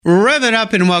Rev it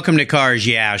up and welcome to Cars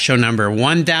Yeah, show number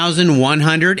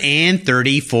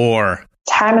 1134.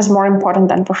 Time is more important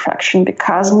than perfection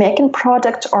because making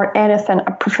product or anything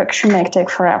a perfection may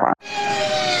take forever.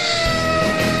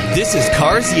 This is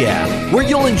Cars Yeah, where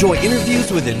you'll enjoy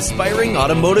interviews with inspiring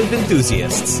automotive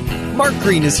enthusiasts. Mark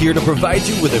Green is here to provide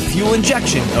you with a fuel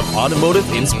injection of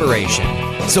automotive inspiration.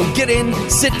 So get in,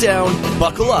 sit down,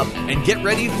 buckle up, and get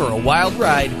ready for a wild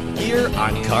ride here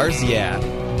on Cars Yeah.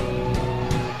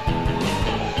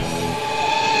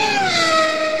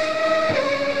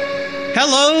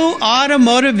 Hello,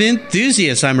 automotive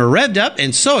enthusiasts. I'm revved up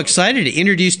and so excited to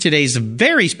introduce today's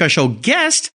very special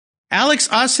guest, Alex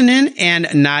Osanen and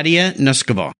Nadia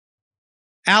Nuskova.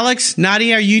 Alex,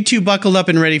 Nadia, are you two buckled up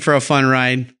and ready for a fun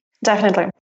ride? Definitely.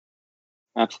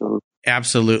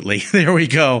 Absolutely. There we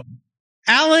go.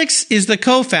 Alex is the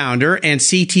co-founder and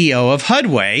CTO of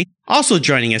Hudway. Also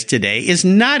joining us today is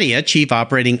Nadia, Chief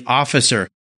Operating Officer.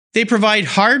 They provide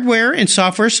hardware and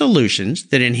software solutions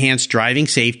that enhance driving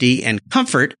safety and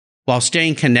comfort while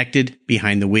staying connected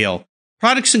behind the wheel.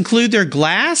 Products include their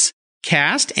Glass,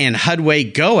 Cast, and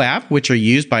Hudway Go app, which are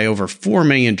used by over 4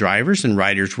 million drivers and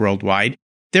riders worldwide.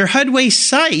 Their Hudway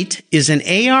Sight is an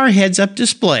AR heads-up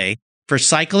display for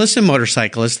cyclists and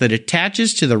motorcyclists that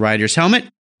attaches to the rider's helmet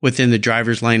within the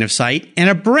driver's line of sight, and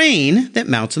a brain that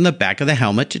mounts on the back of the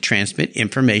helmet to transmit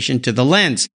information to the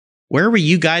lens. Where were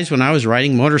you guys when I was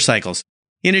riding motorcycles?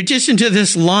 In addition to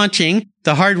this launching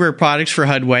the hardware products for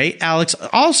Hudway, Alex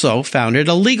also founded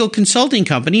a legal consulting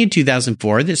company in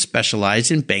 2004 that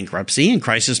specialized in bankruptcy and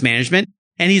crisis management.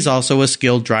 And he's also a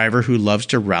skilled driver who loves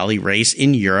to rally race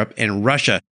in Europe and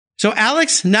Russia. So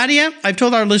Alex, Nadia, I've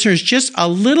told our listeners just a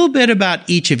little bit about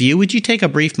each of you. Would you take a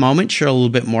brief moment, share a little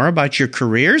bit more about your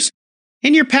careers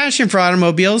and your passion for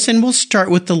automobiles? And we'll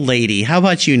start with the lady. How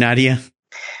about you, Nadia?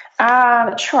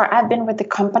 Sure. I've been with the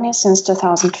company since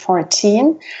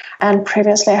 2014, and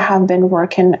previously I have been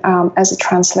working as a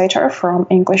translator from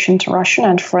English into Russian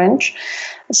and French.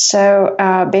 So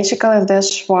basically,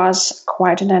 this was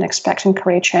quite an unexpected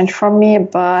career change for me,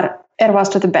 but it was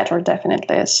to the better,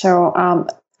 definitely. So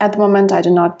at the moment, I do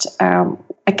not.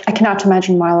 I cannot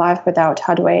imagine my life without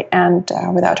Hudway and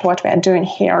without what we are doing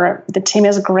here. The team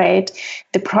is great,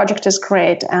 the project is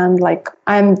great, and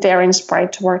I'm very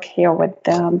inspired to work here with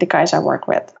the guys I work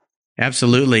with.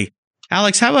 Absolutely.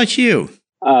 Alex, how about you?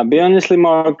 Be honestly,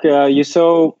 Mark, you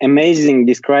so amazing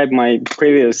describe my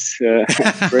previous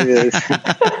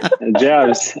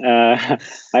jobs. I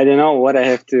don't know what I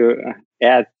have to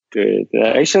add to it.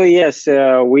 Actually, yes,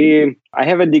 I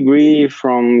have a degree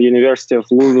from University of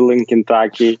Louisville in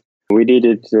Kentucky. We did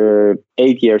it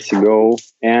 8 years ago,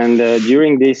 and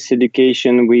during this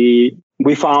education, we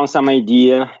found some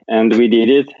idea and we did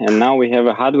it, and now we have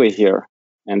a Hudway here,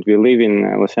 and we live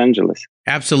in Los Angeles.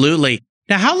 Absolutely.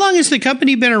 Now, how long has the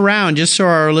company been around, just so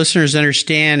our listeners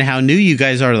understand how new you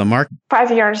guys are to the market?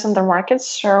 5 years in the market.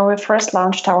 So we first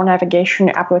launched our navigation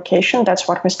application. That's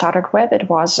what we started with. It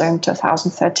was in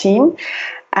 2013.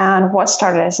 And what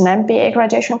started as an MBA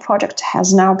graduation project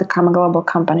has now become a global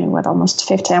company with almost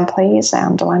 50 employees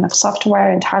and a line of software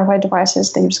and hardware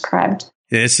devices that you described.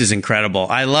 This is incredible.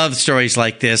 I love stories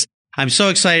like this. I'm so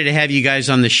excited to have you guys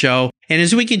on the show. And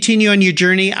as we continue on your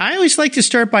journey, I always like to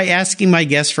start by asking my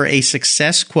guests for a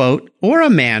success quote or a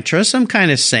mantra, some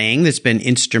kind of saying that's been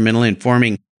instrumental in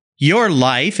forming your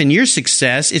life and your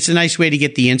success. It's a nice way to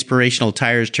get the inspirational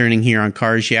tires turning here on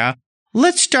Cars Yeah.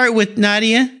 Let's start with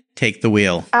Nadia. Take the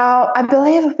wheel. I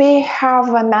believe we have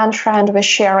a mantra and we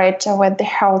share it with the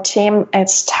whole team.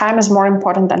 It's time is more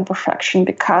important than perfection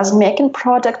because making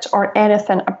product or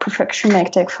anything a perfection may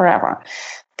take forever.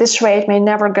 This way, it may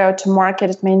never go to market.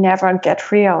 It may never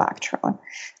get real, actually.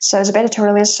 So it's better to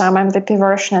release some MVP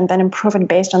version and then improve it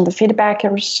based on the feedback you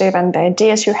receive and the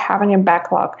ideas you have in your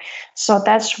backlog. So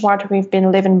that's what we've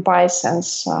been living by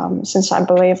since I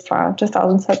believe,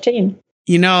 2013.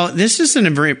 You know, this is a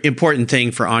very important thing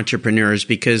for entrepreneurs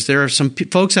because there are some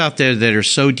folks out there that are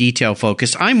so detail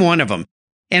focused. I'm one of them.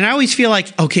 And I always feel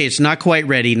like, okay, it's not quite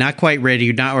ready, not quite ready,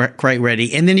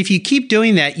 And then if you keep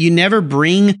doing that, you never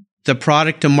bring the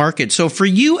product to market. So for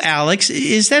you, Alex,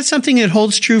 is that something that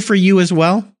holds true for you as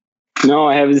well? No,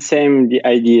 I have the same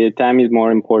idea. Time is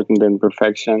more important than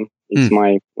perfection. It's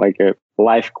my a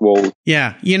life quote.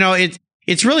 Yeah. You know,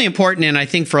 it's really important. And I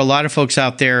think for a lot of folks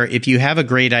out there, if you have a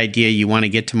great idea, you want to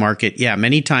get to market. Yeah.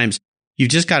 Many times you've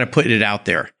just got to put it out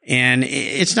there. And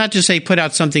it's not just say put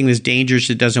out something that's dangerous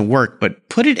that doesn't work, but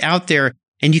put it out there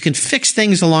and you can fix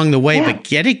things along the way, but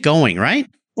get it going, right?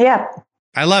 Yeah.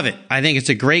 I love it. I think it's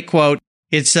a great quote.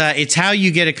 It's how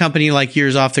you get a company like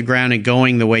yours off the ground and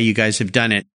going the way you guys have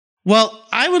done it. Well,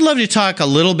 I would love to talk a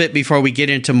little bit before we get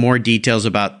into more details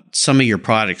about some of your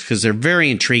products, because they're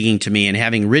very intriguing to me. And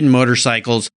having ridden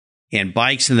motorcycles and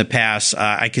bikes in the past,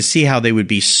 I could see how they would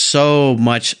be so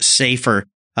much safer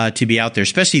to be out there,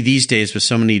 especially these days with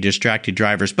so many distracted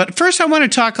drivers. But first, I want to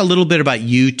talk a little bit about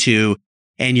you two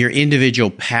and your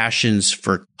individual passions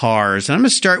for cars. And I'm going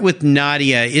to start with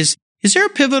Nadia. Is there a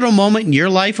pivotal moment in your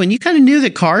life when you kind of knew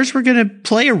that cars were going to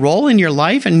play a role in your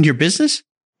life and your business?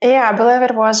 Yeah, I believe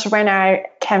it was when I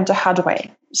came to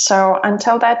Hudway. So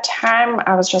until that time,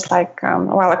 I was just like,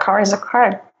 well, a car is a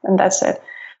car, and that's it.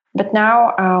 But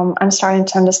now I'm starting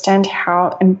to understand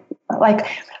how,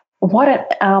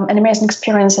 what an amazing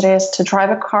experience it is to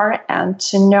drive a car and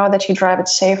to know that you drive it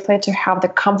safely, to have the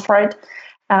comfort,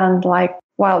 and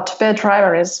to be a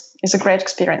driver is a great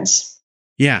experience.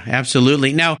 Yeah,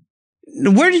 absolutely. Now,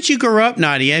 where did you grow up,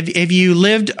 Nadia? Have you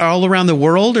lived all around the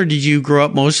world, or did you grow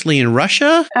up mostly in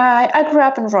Russia? I grew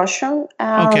up in Russia,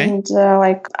 and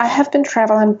I have been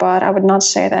traveling, but I would not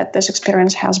say that this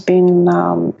experience has been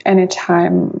any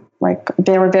time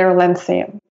very, very lengthy.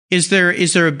 Is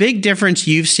there a big difference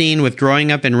you've seen with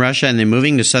growing up in Russia and then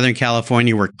moving to Southern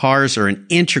California, where cars are an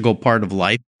integral part of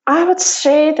life? I would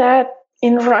say that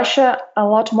in Russia, a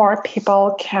lot more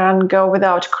people can go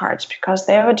without cars because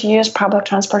they would use public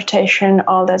transportation,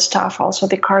 all that stuff. Also,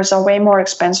 the cars are way more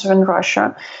expensive in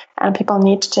Russia, and people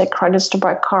need to take credits to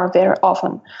buy a car very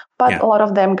often. But a lot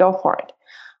of them go for it.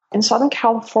 In Southern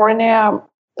California,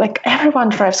 everyone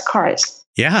drives cars.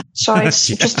 Yeah. So it's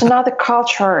just another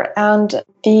culture, and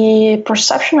the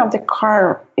perception of the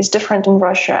car is different in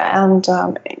Russia and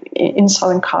in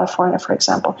Southern California, for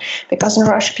example, because in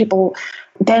Russia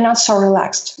they're not so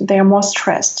relaxed. They are more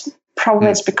stressed. Probably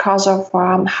it's because of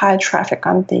high traffic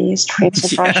on the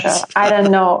streets of Russia. I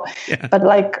don't know. Yeah.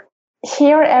 But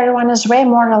here, everyone is way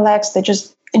more relaxed. They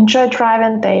just enjoy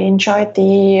driving. They enjoy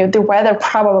the weather,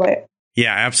 probably.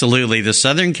 Yeah, absolutely. The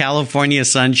Southern California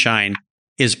sunshine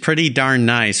is pretty darn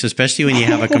nice, especially when you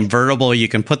have a convertible. You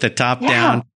can put the top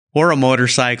down, or a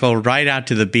motorcycle, right out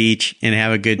to the beach and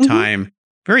have a good time.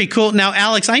 Very cool. Now,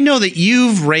 Alex, I know that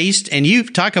you've raced, and you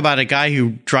talk about a guy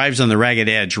who drives on the ragged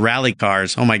edge, rally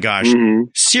cars. Oh my gosh,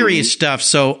 serious stuff.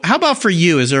 So how about for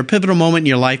you? Is there a pivotal moment in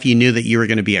your life you knew that you were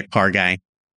going to be a car guy?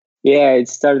 Yeah, it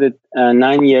started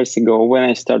 9 years ago when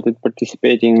I started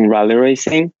participating in rally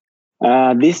racing.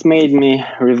 This made me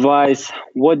revise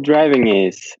what driving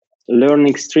is, learn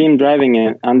extreme driving,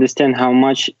 and understand how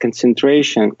much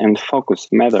concentration and focus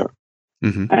matter.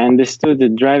 I understood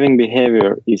that driving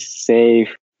behavior is safe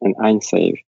and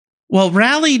unsafe. Well,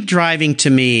 rally driving to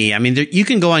me, I mean, you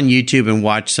can go on YouTube and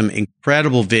watch some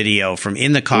incredible video from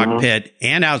in the cockpit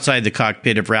and outside the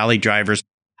cockpit of rally drivers.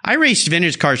 I raced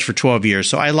vintage cars for 12 years,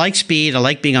 so I like speed. I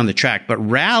like being on the track, but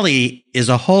rally is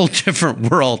a whole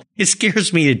different world. It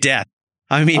scares me to death.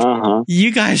 I mean,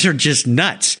 you guys are just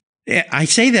nuts. I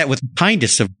say that with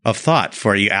kindness of thought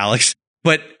for you, Alex.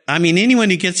 But I mean,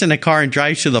 anyone who gets in a car and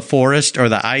drives through the forest or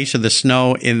the ice or the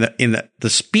snow in the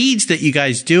speeds that you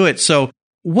guys do it. So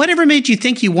whatever made you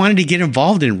think you wanted to get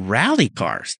involved in rally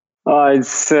cars?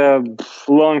 It's a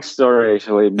long story,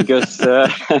 actually, because,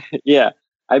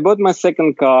 I bought my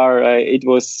second car. It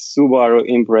was Subaru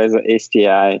Impreza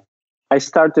STI. I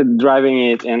started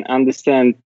driving it and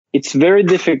understand it's very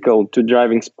difficult to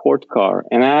driving sport car.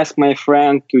 And I asked my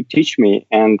friend to teach me,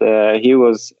 and he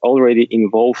was already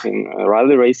involved in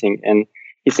rally racing. And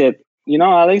he said,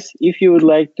 Alex, if you would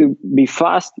like to be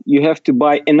fast, you have to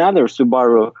buy another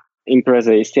Subaru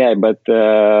Impreza STI, but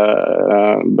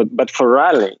for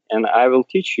rally, and I will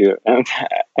teach you. And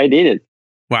I did it.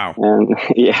 Wow. And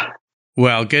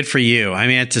Well, good for you. I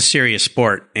mean, it's a serious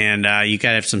sport, and you got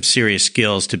to have some serious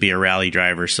skills to be a rally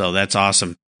driver. So that's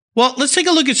awesome. Well, let's take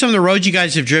a look at some of the roads you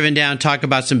guys have driven down, talk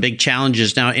about some big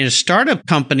challenges. Now, in a startup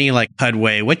company like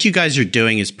Hudway, what you guys are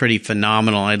doing is pretty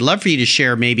phenomenal. I'd love for you to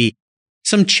share maybe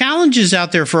some challenges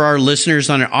out there for our listeners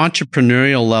on an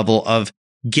entrepreneurial level of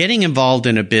getting involved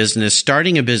in a business,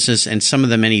 starting a business, and some of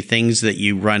the many things that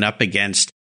you run up against.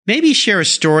 Maybe share a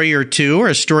story or two, or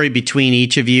a story between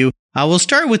each of you. We'll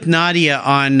start with Nadia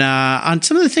on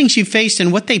some of the things you faced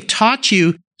and what they've taught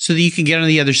you so that you can get on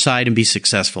the other side and be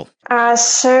successful.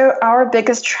 So our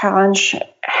biggest challenge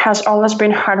has always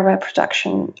been hardware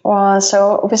production.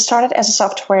 So we started as a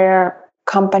software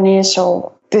company.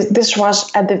 So this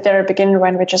was at the very beginning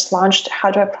when we just launched a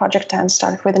hardware project and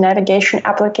started with a navigation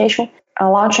application.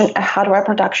 Launching a hardware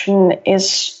production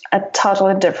is a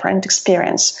totally different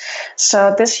experience.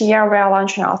 So this year we are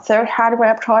launching our third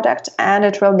hardware product, and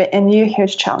it will be a new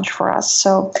huge challenge for us.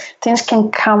 So things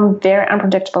can come very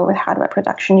unpredictable with hardware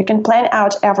production. You can plan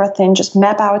out everything, just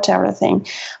map out everything,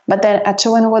 but then a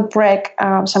tooling would break,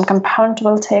 some component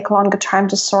will take longer time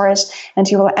to source, and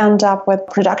you will end up with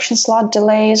production slot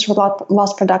delays,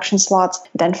 lost production slots,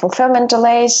 then fulfillment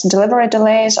delays, delivery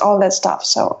delays, all that stuff.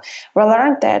 So we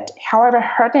learned that however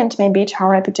hurting it may be to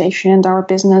our reputation and our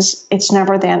business, it's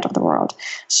never the end of the world.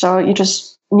 So you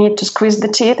just need to squeeze the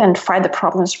teeth and fight the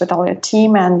problems with all your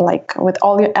team and with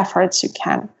all your efforts you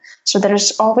can. So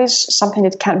there's always something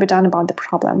that can be done about the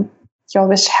problem. You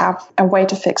always have a way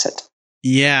to fix it.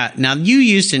 Yeah. Now, you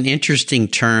used an interesting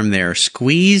term there,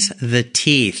 squeeze the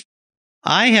teeth.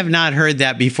 I have not heard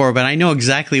that before, but I know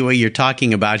exactly what you're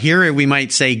talking about. Here, we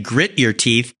might say grit your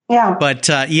teeth. Yeah. But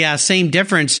same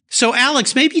difference. So,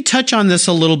 Alex, maybe touch on this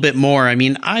a little bit more. I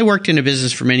mean, I worked in a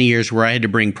business for many years where I had to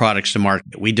bring products to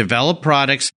market. We developed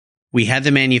products, we had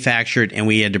them manufactured, and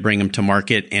we had to bring them to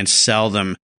market and sell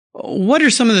them. What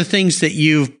are some of the things that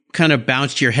you've kind of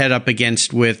bounced your head up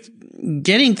against with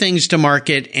getting things to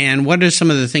market, and what are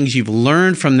some of the things you've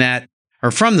learned from that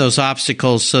or from those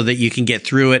obstacles so that you can get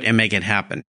through it and make it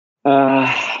happen?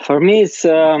 For me, it's,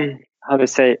 how to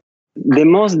say, the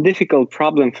most difficult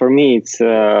problem for me, it's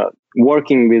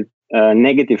working with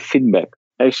negative feedback.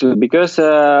 Actually, because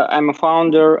I'm a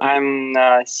founder, I'm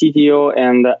a CTO,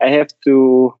 and I have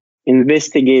to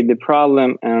investigate the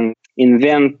problem and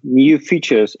invent new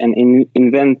features and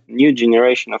invent new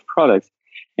generation of products.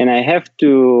 And I have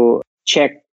to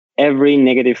check every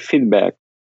negative feedback.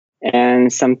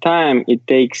 And sometimes it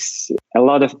takes a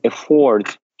lot of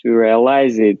effort to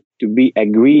realize it, to be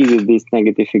agree with this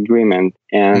negative agreement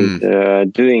and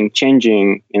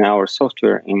changing in our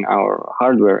software, in our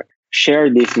hardware,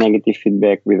 share this negative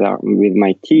feedback with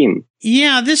my team.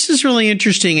 Yeah, this is really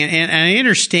interesting. And I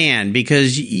understand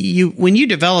because when you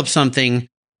develop something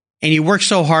and you work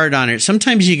so hard on it,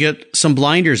 sometimes you get some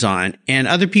blinders on, and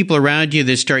other people around you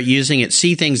that start using it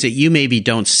see things that you maybe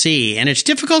don't see. And it's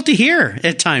difficult to hear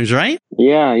at times, right?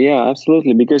 Yeah,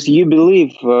 absolutely. Because you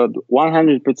believe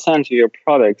 100% of your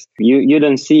products. You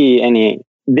don't see any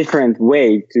different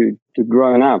way to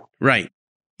growing up. Right.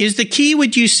 Is the key,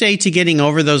 would you say, to getting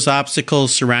over those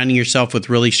obstacles, surrounding yourself with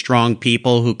really strong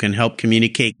people who can help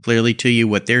communicate clearly to you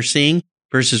what they're seeing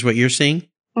versus what you're seeing?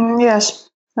 Yes,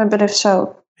 I believe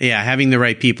so. Yeah, having the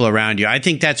right people around you. I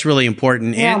think that's really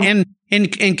important. Yeah.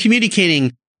 And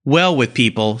communicating well with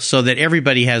people so that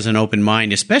everybody has an open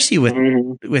mind, especially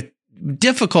with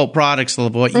difficult products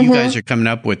of what you guys are coming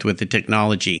up with the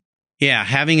technology. Yeah,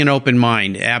 having an open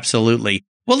mind. Absolutely.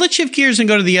 Well, let's shift gears and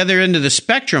go to the other end of the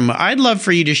spectrum. I'd love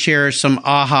for you to share some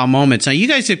aha moments. Now, you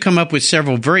guys have come up with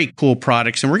several very cool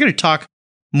products, and we're going to talk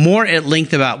more at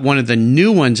length about one of the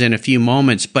new ones in a few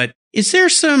moments. But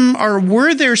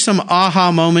were there some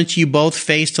aha moments you both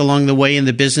faced along the way in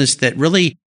the business that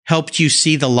really helped you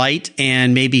see the light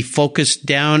and maybe focus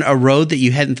down a road that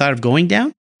you hadn't thought of going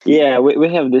down? Yeah,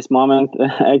 we have this moment.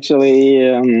 Actually,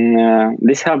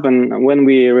 this happened when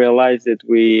we realized that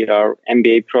our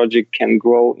MBA project can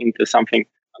grow into something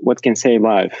what can save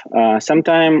life.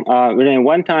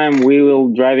 One time we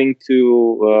were driving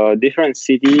to a different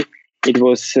city. It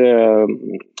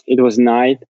was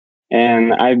night.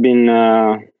 And I've been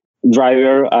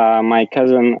driver. My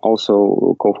cousin,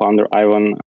 also co-founder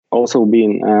Ivan, also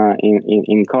been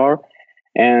in car.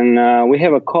 And we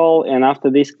have a call. And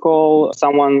after this call,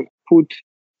 someone put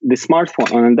the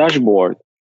smartphone on a dashboard,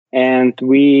 and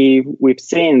we've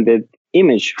seen that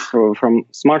image from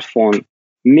smartphone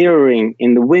mirroring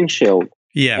in the windshield.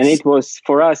 Yes. And it was,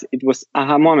 for us, it was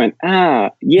aha moment.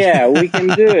 Yeah, we can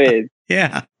do it.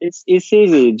 Yeah, it's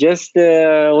easy. Just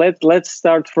let's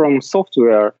start from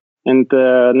software. And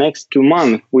next 2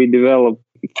 months, we develop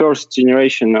first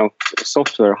generation of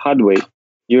software hardware.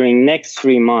 During next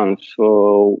 3 months,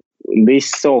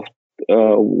 this soft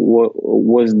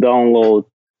was download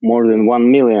more than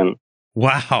 1 million.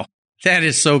 Wow, that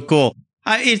is so cool.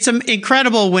 It's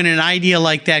incredible when an idea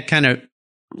like that kind of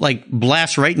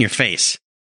blasts right in your face,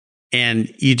 and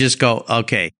you just go,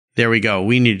 okay. There we go.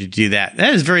 We need to do that.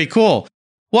 That is very cool.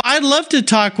 Well, I'd love to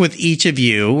talk with each of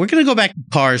you. We're going to go back to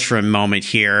cars for a moment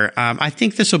here. I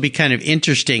think this will be kind of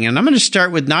interesting. And I'm going to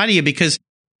start with Nadia because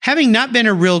having not been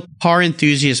a real car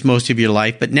enthusiast most of your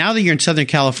life, but now that you're in Southern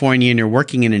California and you're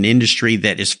working in an industry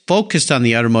that is focused on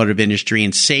the automotive industry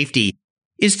and safety,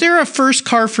 is there a first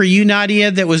car for you,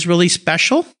 Nadia, that was really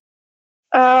special?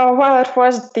 Well, it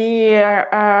was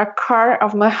the car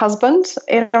of my husband.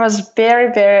 It was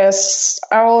very, very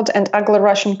old and ugly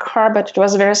Russian car, but it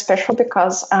was very special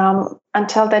because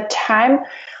until that time,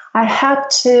 I had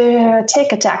to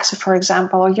take a taxi, for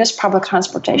example, or use public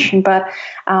transportation, but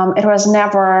it was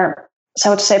never,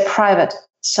 so to say, private.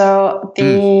 So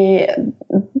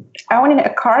owning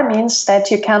a car means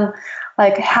that you can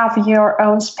like have your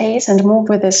own space and move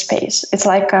with this space. It's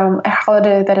like a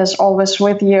holiday that is always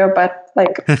with you, but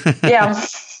like, yeah.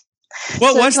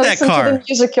 What was that car? To the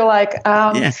music you like.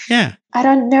 Yeah. I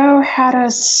don't know how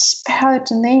to spell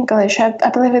it in English. I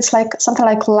believe it's like something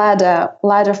like Lada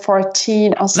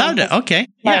 14 or something. Lada, okay.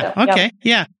 Yeah, Lada, okay.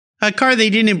 Yeah. A car they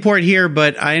didn't import here,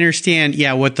 but I understand,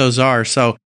 what those are.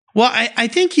 So, well, I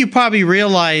think you probably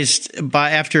realized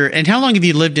and how long have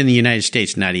you lived in the United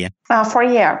States, Nadia? For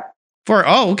a year.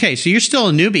 Okay. So you're still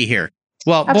a newbie here.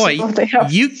 Well, Absolutely, boy,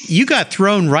 you got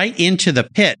thrown right into the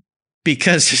pit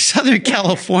because Southern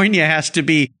California has to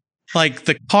be like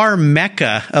the car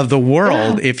mecca of the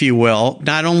world, if you will.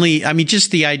 Not only,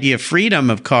 just the idea of freedom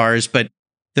of cars, but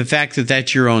the fact that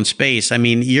that's your own space. I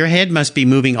mean, your head must be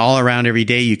moving all around every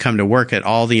day you come to work at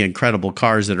all the incredible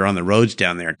cars that are on the roads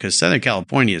down there, because Southern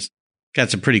California's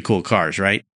got some pretty cool cars,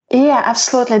 right? Yeah,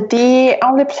 absolutely. The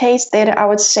only place that I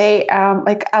would say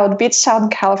outbeat Southern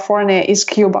California is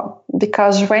Cuba,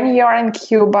 because when you're in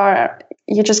Cuba,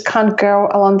 you just can't go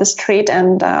along the street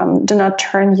and do not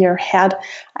turn your head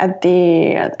at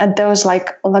those like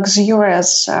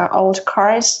luxurious old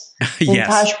cars,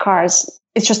 vintage cars.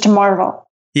 It's just a marvel.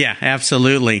 Yeah,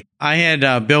 absolutely. I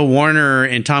had Bill Warner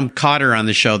and Tom Cotter on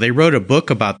the show. They wrote a book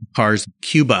about the cars of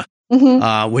Cuba,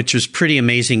 which was a pretty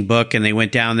amazing book. And they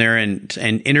went down there and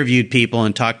interviewed people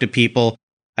and talked to people.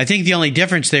 I think the only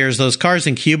difference there is those cars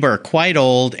in Cuba are quite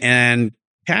old and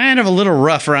kind of a little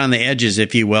rough around the edges,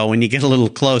 if you will, when you get a little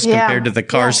close compared to the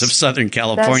cars of Southern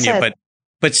California.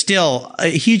 But still a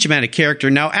huge amount of character.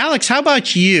 Now, Alex, how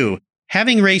about you?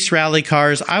 Having raced rally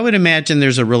cars, I would imagine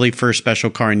there's a really first special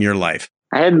car in your life.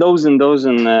 I had dozen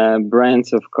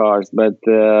brands of cars, but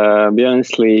be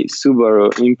honestly, Subaru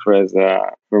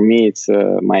Impreza for me it's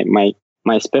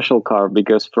my special car,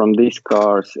 because from these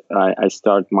cars I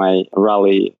start my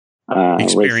rally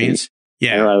experience.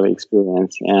 Rally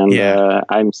experience, and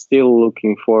I'm still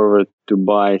looking forward to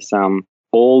buy some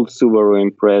old Subaru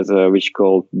Impreza, which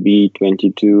called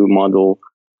B22 model.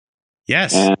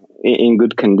 Yes, in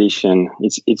good condition.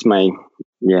 It's my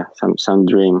some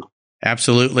dream.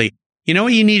 Absolutely. You know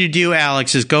what you need to do,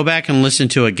 Alex, is go back and listen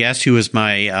to a guest who was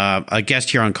my a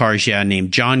guest here on Cars Yeah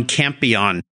named John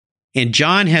Campion. And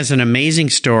John has an amazing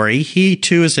story. He,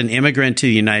 too, is an immigrant to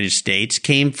the United States,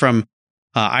 came from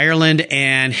Ireland,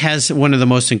 and has one of the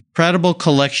most incredible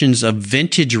collections of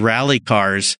vintage rally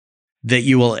cars that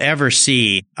you will ever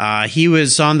see. He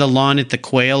was on the lawn at the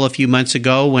Quail a few months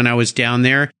ago when I was down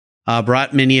there,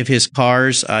 brought many of his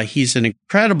cars. He's an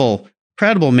incredible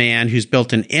man who's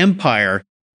built an empire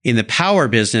in the power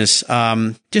business.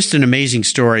 Just an amazing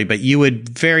story, but you would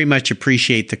very much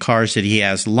appreciate the cars that he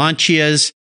has.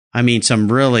 Lancias,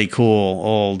 some really cool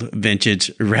old vintage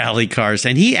rally cars.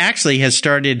 And he actually has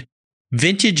started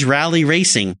vintage rally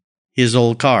racing his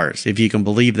old cars, if you can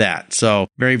believe that. So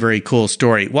very, very cool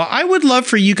story. Well, I would love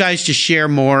for you guys to share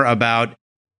more about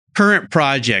current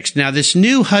projects. Now, this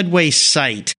new Hudway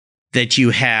site that you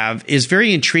have is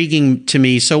very intriguing to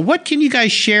me. So what can you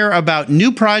guys share about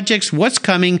new projects? What's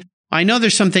coming? I know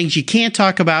there's some things you can't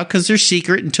talk about because they're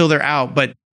secret until they're out,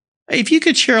 but if you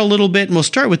could share a little bit, and we'll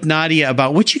start with Nadia,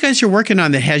 about what you guys are working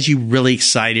on that has you really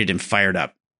excited and fired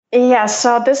up. Yeah,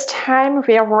 so this time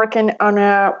we are working on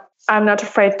I'm not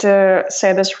afraid to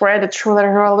say this word, a truly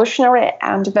revolutionary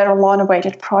and very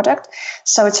long-awaited product.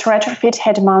 So it's retrofit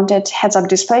head-mounted heads-up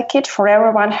display kit for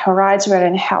everyone who rides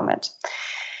wearing a helmet.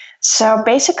 So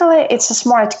basically, it's a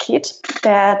smart kit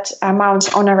that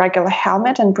mounts on a regular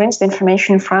helmet and brings the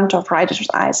information in front of rider's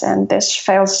eyes. And this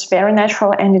feels very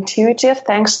natural and intuitive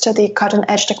thanks to the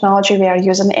cutting-edge technology we are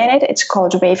using in it. It's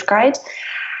called waveguide.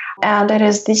 And it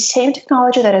is the same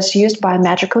technology that is used by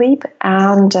Magic Leap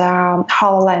and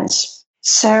HoloLens.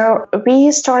 So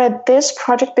we started this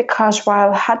project because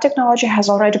while HUD technology has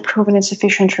already proven its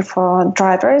efficiency for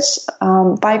drivers,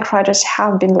 bike riders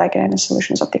have been lacking any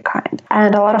solutions of the kind.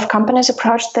 And a lot of companies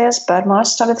approached this, but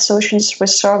most of the solutions we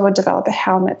saw would develop a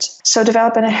helmet. So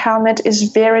developing a helmet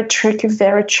is very tricky,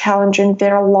 very challenging,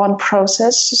 very long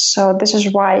process. So this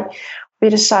is why we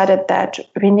decided that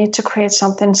we need to create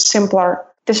something simpler.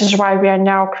 This is why we are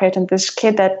now creating this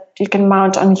kit that you can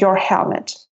mount on your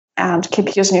helmet and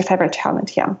keep using your favorite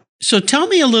helmet, yeah. So tell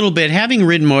me a little bit, having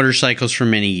ridden motorcycles for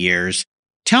many years,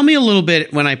 tell me a little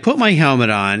bit, when I put my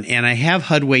helmet on and I have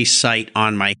Hudway sight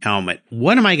on my helmet,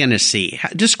 what am I going to see?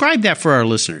 Describe that for our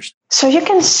listeners. So you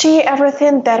can see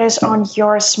everything that is on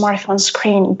your smartphone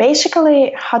screen.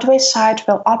 Basically, Hudway site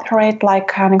will operate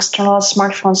like an external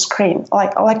smartphone screen,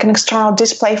 like an external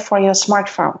display for your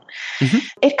smartphone. Mm-hmm.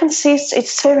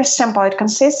 It's very simple. It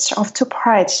consists of two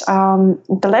parts,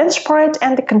 the lens part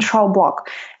and the control block.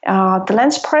 The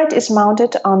lens part is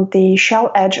mounted on the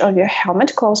shell edge of your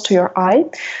helmet close to your eye.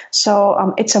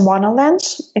 So it's a mono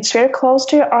lens. It's very close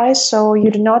to your eye, so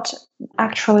you do not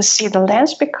actually see the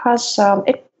lens because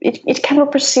it can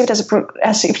be perceived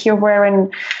as if you're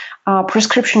wearing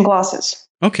prescription glasses.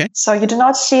 Okay. So you do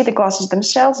not see the glasses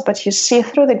themselves, but you see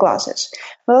through the glasses.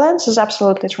 The lens is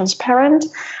absolutely transparent,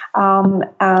 so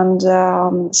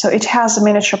it has a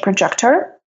miniature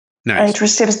projector. Nice. It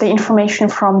receives the information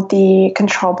from the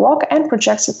control block and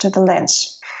projects it to the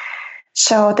lens.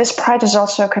 So this part is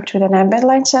also equipped with an ambient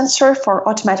light sensor for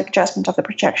automatic adjustment of the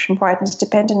projection brightness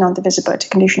depending on the visibility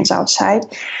conditions outside.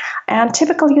 And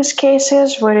typical use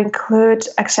cases would include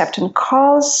accepting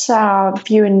calls,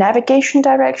 viewing navigation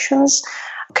directions,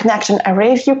 connecting a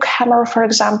array view camera, for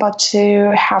example,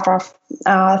 to have a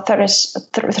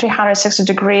 360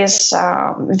 degrees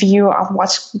view of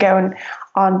what's going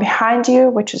on behind you,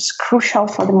 which is crucial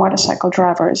for the motorcycle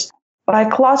drivers.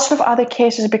 Like lots of other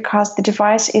cases, because the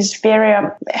device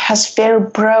has very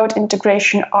broad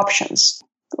integration options.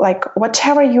 Like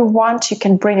whatever you want, you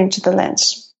can bring into the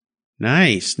lens.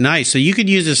 Nice. So you could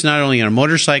use this not only on a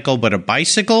motorcycle, but a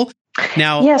bicycle.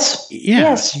 Now, yes.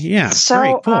 So,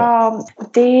 very cool.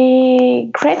 The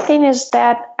great thing is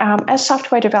that as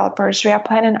software developers, we are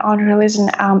planning on releasing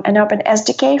an open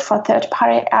SDK for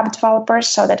third-party app developers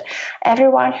so that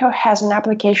everyone who has an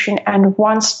application and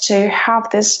wants to have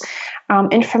this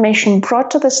information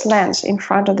brought to this lens in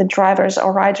front of the driver's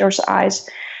or rider's eyes,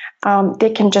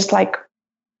 they can just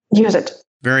use it.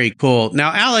 Very cool.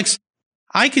 Now, Alex,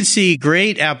 I could see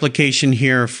great application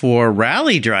here for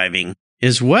rally driving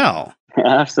as well.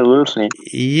 Absolutely.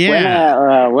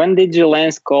 Yeah. When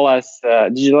DigiLens call us,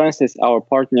 DigiLens is our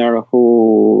partner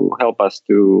who help us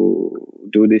to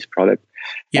do this product.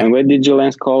 Yeah. And when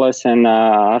DigiLens call us and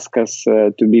ask us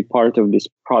to be part of this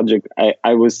project,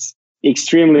 I was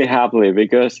extremely happy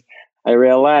because I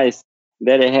realized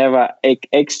that I have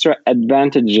extra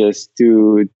advantages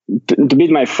to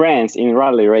beat my friends in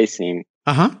rally racing.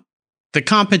 The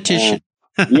competition.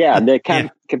 The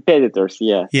competitors.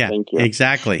 Yeah, thank you.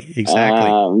 Exactly.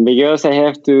 Because I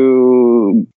have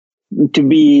to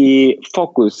be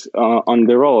focused on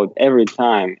the road every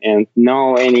time and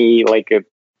no any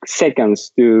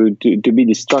seconds to be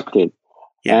distracted.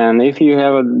 Yeah. And if you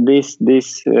have this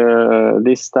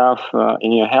stuff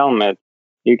in your helmet,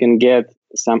 you can get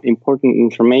some important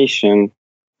information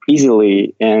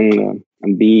easily and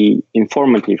be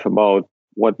informative about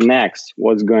what next,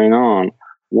 what's going on,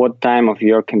 what time of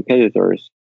your competitors,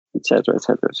 etc.,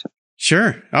 etc.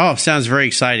 Sure. Oh, sounds very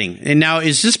exciting. And now,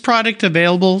 is this product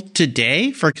available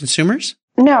today for consumers?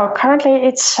 No, currently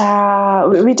it's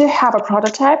we do have a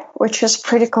prototype, which is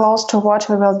pretty close to what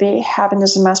we will be having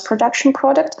as a mass production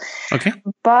product. Okay.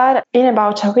 But in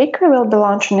about a week, we will be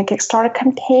launching a Kickstarter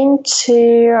campaign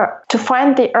to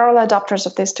find the early adopters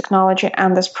of this technology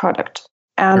and this product.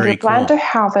 And we plan to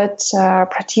have it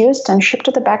produced and shipped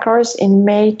to the backers in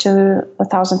May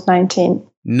 2019.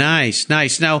 Nice.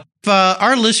 Now,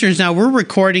 our listeners, we're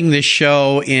recording this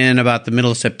show in about the middle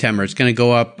of September. It's going to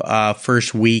go up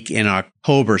first week in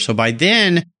October. So by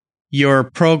then, your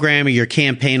program or your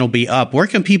campaign will be up. Where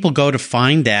can people go to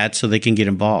find that so they can get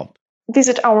involved?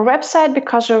 Visit our website,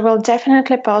 because we will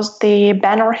definitely post the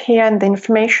banner here and the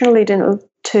information leading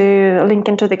to link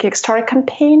into the Kickstarter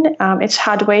campaign. It's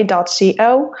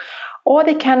hudway.co, or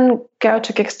they can go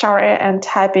to Kickstarter and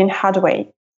type in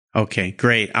Hudway. Okay,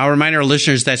 great. I'll remind our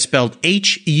listeners that's spelled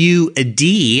HUDWAY.co,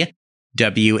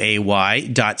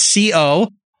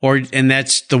 and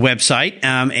that's the website.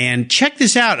 And check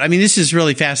this out. I mean, this is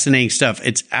really fascinating stuff.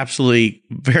 It's absolutely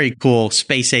very cool.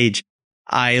 Space age.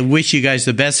 I wish you guys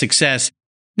the best success.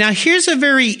 Now, here's a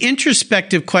very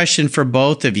introspective question for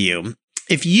both of you.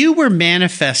 If you were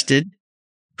manifested,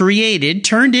 created,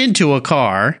 turned into a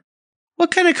car,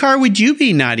 what kind of car would you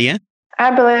be, Nadia?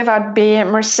 I believe I'd be a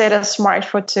Mercedes Smart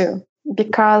 2,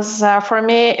 because for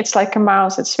me, it's like a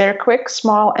mouse. It's very quick,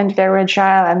 small, and very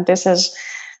agile, and this is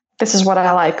what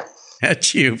I like.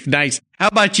 That's you. Nice. How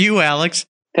about you, Alex?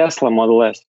 Tesla Model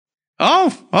S.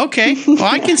 Oh, okay. Well,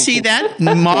 I can see that.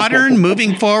 Modern,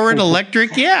 moving forward,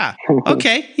 electric. Yeah.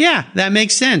 Okay. Yeah, that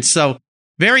makes sense. So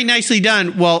very nicely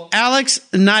done. Well, Alex,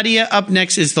 Nadia, up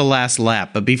next is the last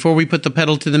lap. But before we put the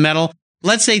pedal to the metal,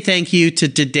 let's say thank you to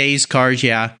today's Cars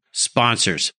Yeah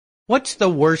sponsors. What's the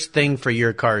worst thing for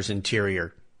your car's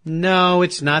interior? No,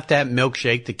 it's not that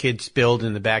milkshake the kid spilled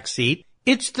in the back seat.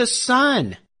 It's the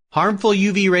sun. Harmful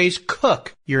UV rays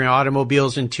cook your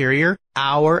automobile's interior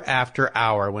hour after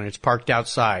hour when it's parked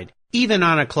outside, even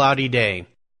on a cloudy day.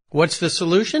 What's the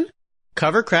solution?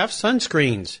 Covercraft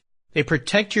sunscreens. They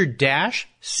protect your dash,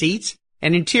 seats,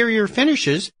 and interior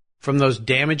finishes from those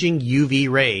damaging UV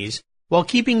rays while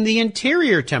keeping the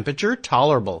interior temperature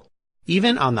tolerable,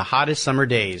 even on the hottest summer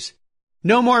days.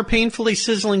 No more painfully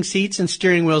sizzling seats and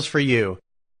steering wheels for you.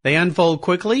 They unfold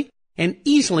quickly and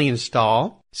easily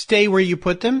install, stay where you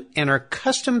put them, and are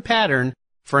custom patterned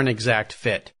for an exact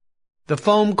fit. The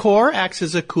foam core acts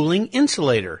as a cooling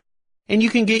insulator, and you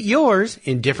can get yours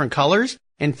in different colors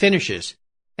and finishes.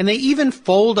 And they even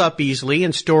fold up easily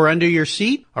and store under your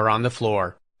seat or on the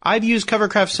floor. I've used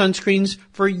Covercraft sunscreens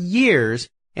for years,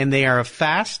 and they are a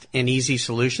fast and easy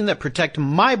solution that protect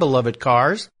my beloved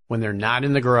cars when they're not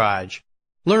in the garage.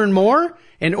 Learn more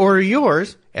and order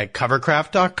yours at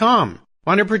Covercraft.com.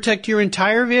 Want to protect your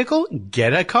entire vehicle?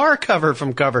 Get a car cover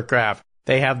from Covercraft.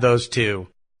 They have those too.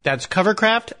 That's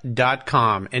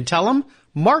Covercraft.com, and tell them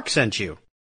Mark sent you.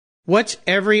 What's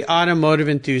every automotive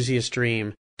enthusiast's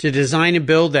dream? To design and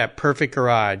build that perfect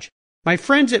garage. My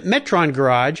friends at Metron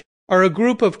Garage are a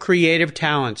group of creative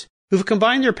talents who've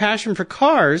combined their passion for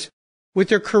cars with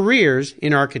their careers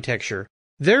in architecture.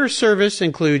 Their service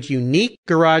includes unique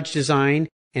garage design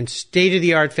and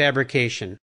state-of-the-art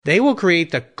fabrication. They will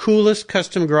create the coolest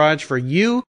custom garage for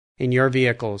you and your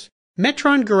vehicles.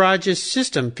 Metron Garage's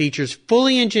system features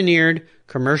fully engineered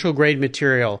commercial-grade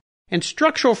material and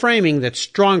structural framing that's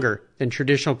stronger than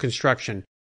traditional construction.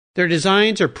 Their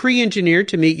designs are pre-engineered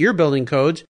to meet your building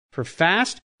codes for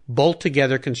fast,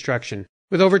 bolt-together construction.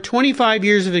 With over 25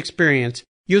 years of experience,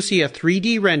 you'll see a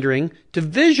 3D rendering to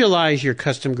visualize your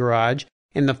custom garage,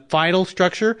 and the final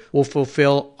structure will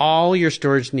fulfill all your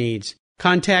storage needs.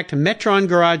 Contact Metron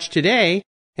Garage today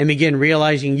and begin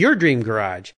realizing your dream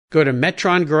garage. Go to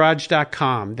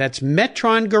MetronGarage.com. That's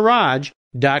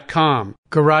MetronGarage.com.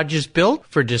 Garage is built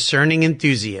for discerning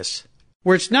enthusiasts.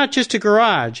 Where it's not just a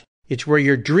garage, it's where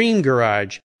your dream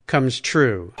garage comes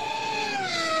true.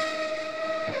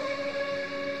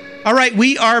 All right,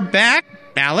 we are back.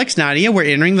 Alex, Nadia, we're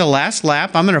entering the last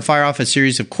lap. I'm going to fire off a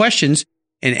series of questions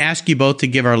and ask you both to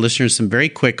give our listeners some very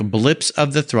quick blips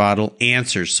of the throttle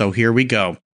answers. So here we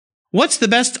go. What's the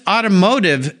best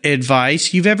automotive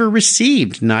advice you've ever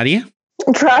received, Nadia?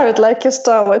 Drive it like you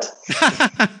stole it.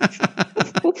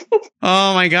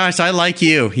 Oh my gosh, I like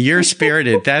you. You're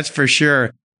spirited, that's for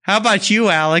sure. How about you,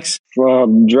 Alex?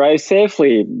 Drive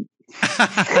safely.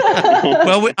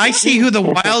 Well, I see who the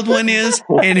wild one is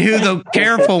and who the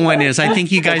careful one is. I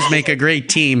think you guys make a great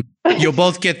team. You'll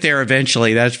both get there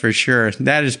eventually, that's for sure.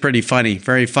 That is pretty funny,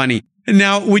 very funny.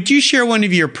 Now, would you share one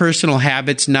of your personal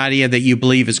habits, Nadia, that you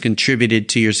believe has contributed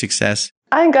to your success?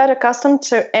 I got accustomed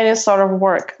to any sort of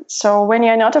work. So when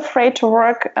you're not afraid to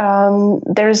work,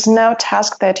 there is no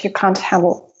task that you can't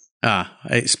handle.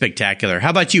 Spectacular.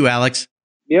 How about you, Alex?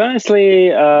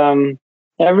 Honestly,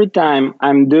 every time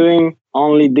I'm doing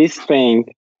only this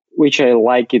thing, which I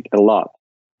like it a lot,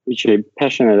 which I'm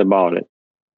passionate about it.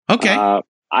 Okay.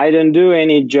 I don't do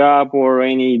any job or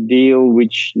any deal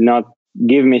which not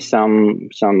give me some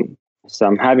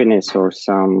happiness or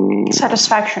some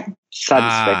satisfaction.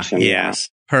 Yes.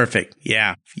 Perfect.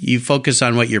 Yeah. You focus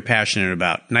on what you're passionate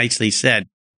about. Nicely said.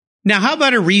 Now, how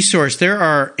about a resource? There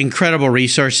are incredible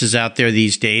resources out there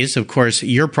these days. Of course,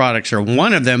 your products are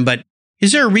one of them, but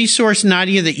is there a resource,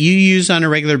 Nadia, that you use on a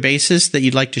regular basis that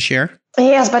you'd like to share?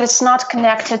 Yes, but it's not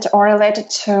connected or related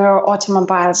to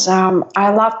automobiles. I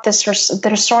love the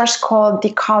resource called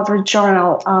the Calvert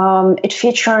Journal. It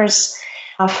features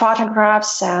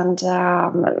photographs and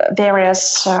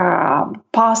various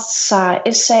posts,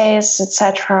 essays,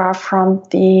 etc., from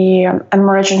the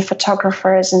emerging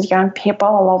photographers and young people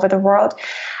all over the world.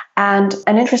 And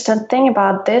an interesting thing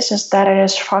about this is that it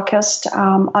is focused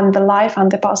on the life on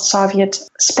the post-Soviet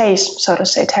space, so to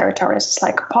say, territories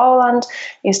like Poland,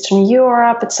 Eastern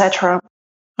Europe, etc.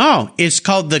 Oh, it's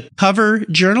called the Cover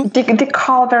Journal? The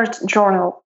Calvert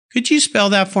Journal. Could you spell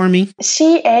that for me?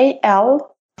 CALVERT.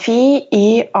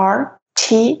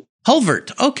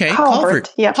 Culvert. Okay.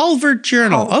 Culvert. Yeah. Culvert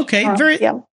Journal. Culvert. Okay.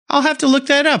 Yeah. I'll have to look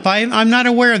that up. I'm not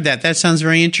aware of that. That sounds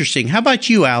very interesting. How about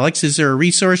you, Alex? Is there a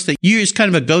resource that you is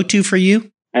kind of a go-to for you?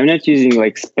 I'm not using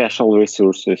like special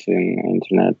resources in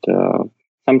internet.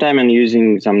 Sometimes I'm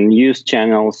using some news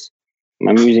channels.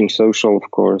 I'm using social, of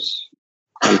course.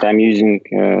 Sometimes using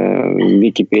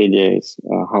Wikipedia.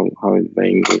 How is by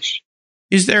English?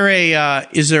 Is there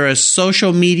a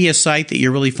social media site that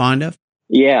you're really fond of?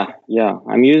 Yeah.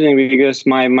 I'm using it because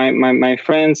my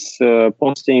friends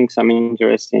posting some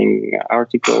interesting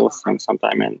articles, and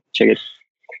sometimes I check it.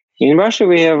 In Russia,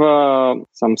 we have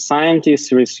some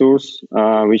scientist resource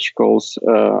which calls.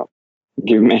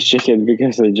 Give me a check it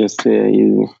because I just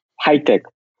use Hitech.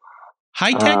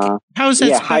 Hitech? How is that?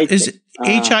 Yeah, spelled? Is it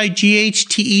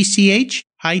HIGHTECH?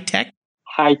 Hitech?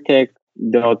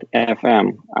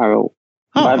 Hitech.fm. I will.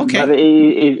 Okay. But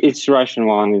it's Russian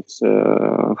one. It's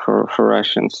for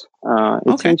Russians.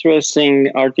 It's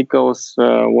interesting articles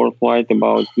worldwide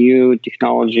about new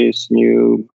technologies,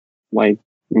 new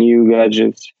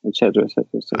gadgets, etc.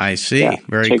 I see. Yeah,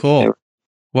 very cool.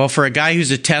 Well, for a guy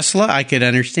who's a Tesla, I could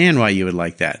understand why you would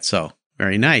like that. So,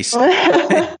 very nice.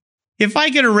 If I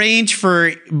could arrange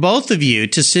for both of you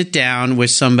to sit down with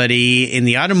somebody in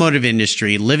the automotive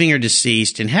industry, living or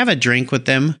deceased, and have a drink with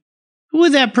them, who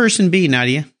would that person be,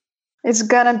 Nadia? It's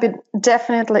gonna be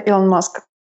definitely Elon Musk.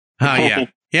 Oh, yeah.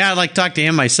 Yeah, I'd like to talk to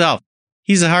him myself.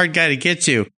 He's a hard guy to get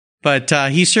to, but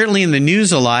he's certainly in the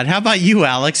news a lot. How about you,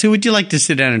 Alex? Who would you like to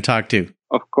sit down and talk to?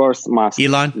 Of course, Musk.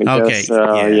 Elon? Because,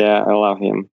 yeah, I love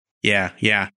him. Yeah.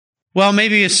 Well,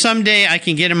 maybe someday I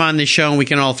can get him on the show and we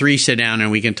can all three sit down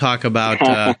and we can talk about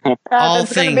all things.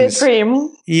 That's gonna be a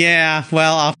dream. Yeah,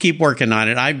 well, I'll keep working on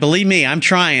it. Believe me, I'm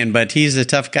trying, but he's a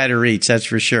tough guy to reach, that's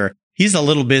for sure. He's a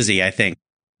little busy, I think.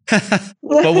 But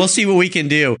we'll see what we can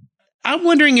do. I'm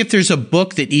wondering if there's a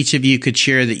book that each of you could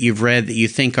share that you've read that you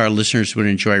think our listeners would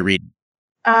enjoy reading.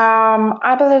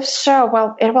 I believe so.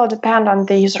 Well, it will depend on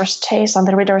the user's taste, on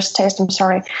the reader's taste,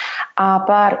 but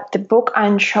the book I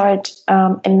enjoyed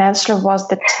immensely was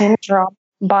The Tin Drum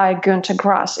by Günter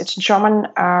Grass. It's a German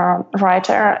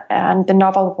writer, and the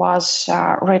novel was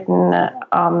written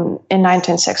in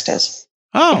 1960s.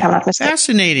 Oh, if I'm not mistaken.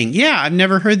 Fascinating. Yeah, I've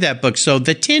never heard that book. So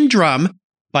The Tin Drum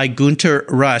by Günter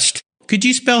Rust. Could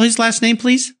you spell his last name,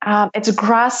 please? It's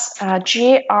Grass, Grass.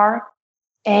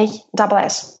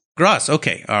 Grass.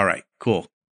 Okay. All right. Cool.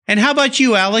 And how about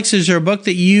you, Alex? Is there a book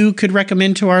that you could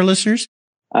recommend to our listeners?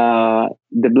 The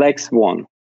Black Swan.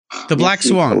 The Black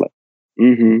Swan.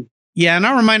 Mm-hmm. Yeah, and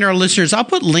I'll remind our listeners, I'll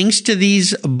put links to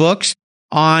these books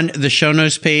on the show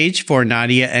notes page for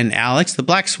Nadia and Alex. The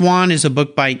Black Swan is a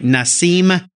book by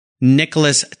Nassim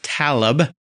Nicholas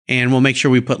Taleb, and we'll make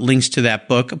sure we put links to that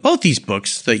book, both these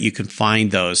books, so that you can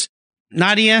find those.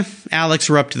 Nadia, Alex,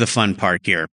 we're up to the fun part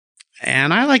here.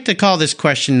 And I like to call this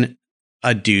question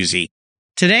a doozy.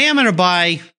 Today, I'm going to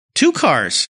buy 2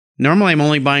 cars. Normally, I'm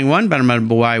only buying one, but I'm going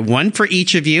to buy one for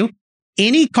each of you.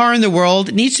 Any car in the world.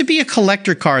 It needs to be a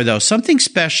collector car, though. Something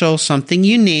special, something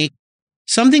unique,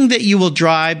 something that you will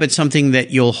drive, but something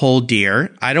that you'll hold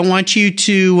dear. I don't want you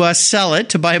to sell it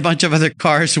to buy a bunch of other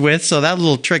cars with, so that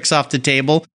little trick's off the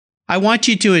table. I want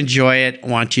you to enjoy it. I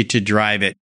want you to drive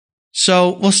it.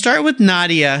 So we'll start with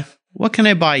Nadia. What can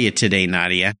I buy you today,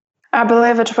 Nadia? I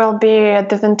believe it will be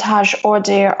the vintage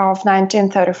Audi of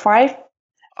 1935.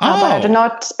 But I do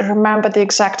not remember the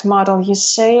exact model. You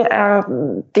say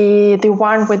the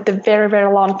one with the very,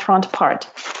 very long front part.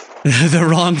 The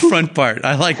wrong front part.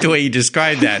 I like the way you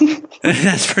described that.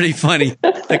 That's pretty funny.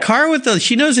 The car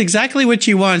she knows exactly what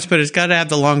she wants, but it's got to have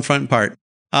the long front part.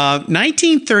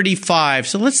 1935.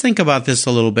 So let's think about this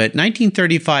a little bit.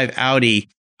 1935 Audi.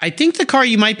 I think the car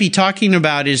you might be talking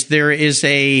about is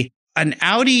an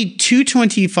Audi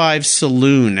 225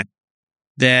 Saloon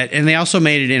and they also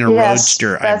made it in a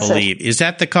Roadster, I believe. Is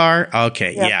that the car?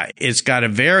 Okay. Yep. Yeah. It's got a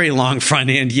very long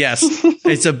front end. Yes.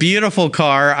 It's a beautiful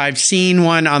car. I've seen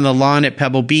one on the lawn at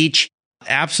Pebble Beach.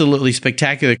 Absolutely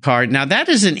spectacular car. Now that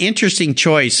is an interesting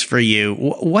choice for you.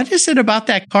 What is it about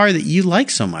that car that you like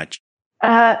so much?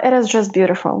 It is just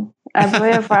beautiful. I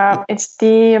believe it's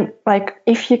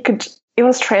if you could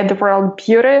illustrate the world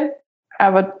beauty, I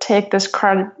would take this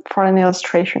card for an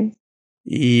illustration.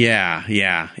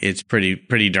 Yeah. It's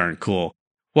pretty darn cool.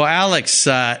 Well, Alex,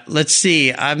 let's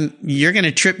see. You're going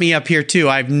to trip me up here too.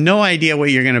 I have no idea what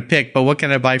you're going to pick, but what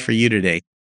can I buy for you today?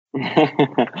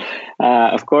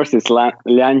 Of course, it's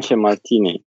Lancia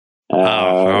Martini.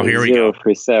 Here we go.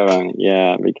 037.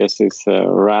 Yeah, because it's a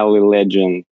rally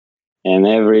legend, and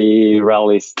every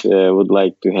rallyist would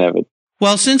like to have it.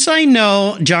 Well, since I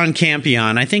know John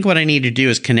Campion, I think what I need to do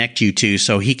is connect you two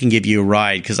so he can give you a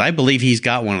ride, because I believe he's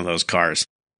got one of those cars.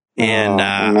 And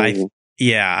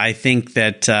I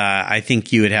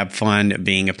think you would have fun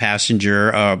being a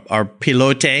passenger, or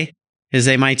pilote, as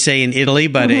they might say in Italy,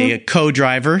 but a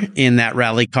co-driver in that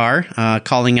rally car,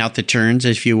 calling out the turns,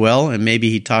 if you will, and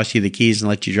maybe he'd toss you the keys and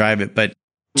let you drive it. But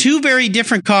 2 very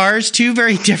different cars, 2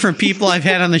 very different people I've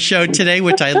had on the show today,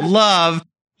 which I love.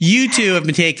 You two have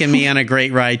been taking me on a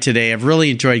great ride today. I've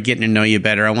really enjoyed getting to know you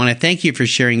better. I want to thank you for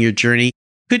sharing your journey.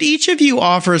 Could each of you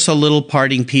offer us a little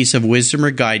parting piece of wisdom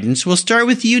or guidance? We'll start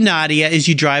with you, Nadia, as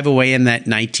you drive away in that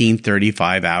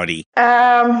 1935 Audi.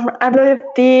 I believe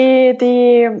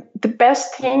the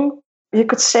best thing you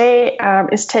could say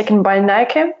is taken by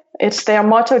Nike. It's their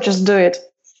motto, just do it.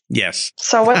 Yes.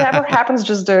 So whatever happens,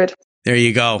 just do it. There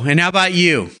you go. And how about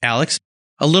you, Alex?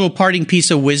 A little parting piece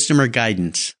of wisdom or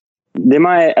guidance?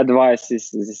 My advice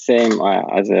is the same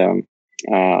as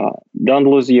don't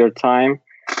lose your time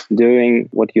doing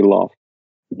what you love,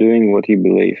 doing what you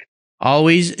believe.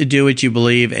 Always do what you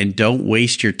believe and don't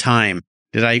waste your time.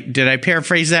 Did I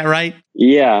paraphrase that right?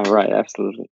 Yeah, right.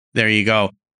 Absolutely. There you go.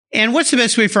 And what's the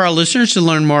best way for our listeners to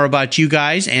learn more about you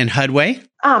guys and Hudway?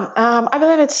 I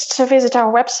believe it's to visit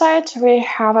our website. We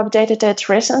have updated it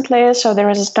recently, so there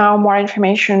is now more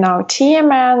information on our team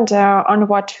and on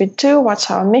what we do, what's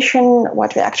our mission,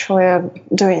 what we actually are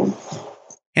doing.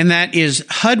 And that is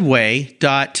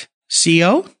hudway.co?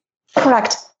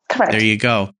 Correct. There you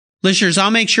go. Listeners,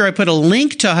 I'll make sure I put a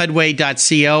link to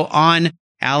hudway.co on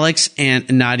Alex and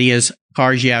Nadia's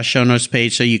Cars Yeah show notes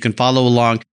page so you can follow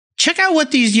along. Check out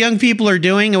what these young people are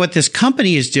doing and what this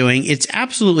company is doing. It's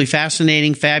absolutely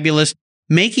fascinating, fabulous,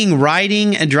 making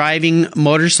riding and driving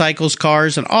motorcycles,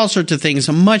 cars, and all sorts of things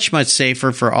much, much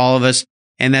safer for all of us.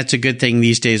 And that's a good thing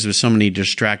these days with so many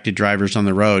distracted drivers on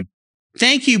the road.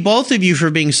 Thank you, both of you,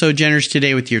 for being so generous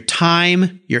today with your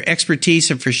time, your expertise,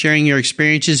 and for sharing your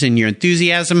experiences and your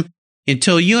enthusiasm.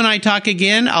 Until you and I talk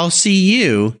again, I'll see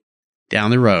you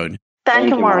down the road. Thank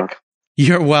you, Mark.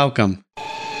 You're welcome.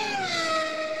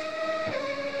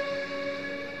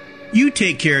 You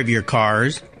take care of your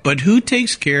cars, but who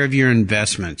takes care of your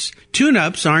investments?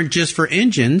 Tune-ups aren't just for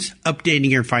engines. Updating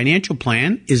your financial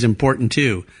plan is important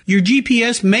too. Your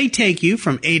GPS may take you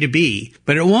from A to B,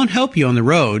 but it won't help you on the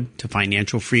road to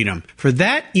financial freedom. For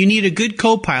that, you need a good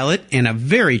co-pilot and a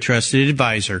very trusted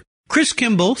advisor. Chris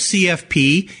Kimball,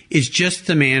 CFP, is just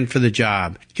the man for the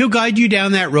job. He'll guide you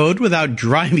down that road without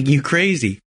driving you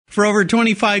crazy. For over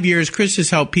 25 years, Chris has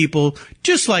helped people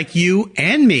just like you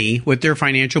and me with their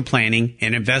financial planning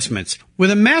and investments. With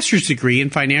a master's degree in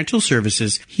financial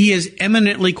services, he is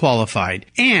eminently qualified,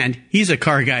 and he's a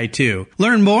car guy too.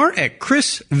 Learn more at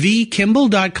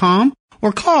chrisvkimball.com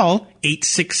or call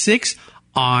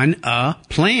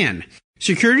 866-ON-A-PLAN.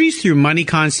 Securities through Money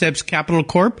Concepts Capital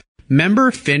Corp.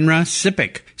 Member FINRA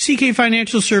SIPC. CK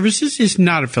Financial Services is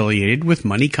not affiliated with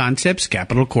Money Concepts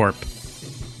Capital Corp.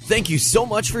 Thank you so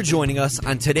much for joining us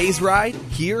on today's ride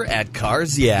here at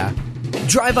Cars Yeah.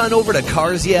 Drive on over to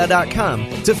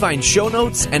carsyeah.com to find show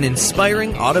notes and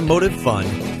inspiring automotive fun.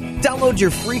 Download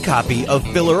your free copy of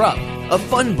Filler Up, a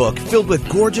fun book filled with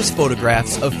gorgeous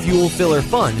photographs of fuel filler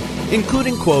fun,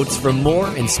 including quotes from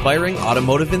more inspiring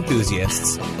automotive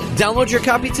enthusiasts. Download your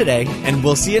copy today, and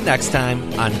we'll see you next time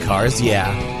on Cars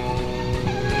Yeah.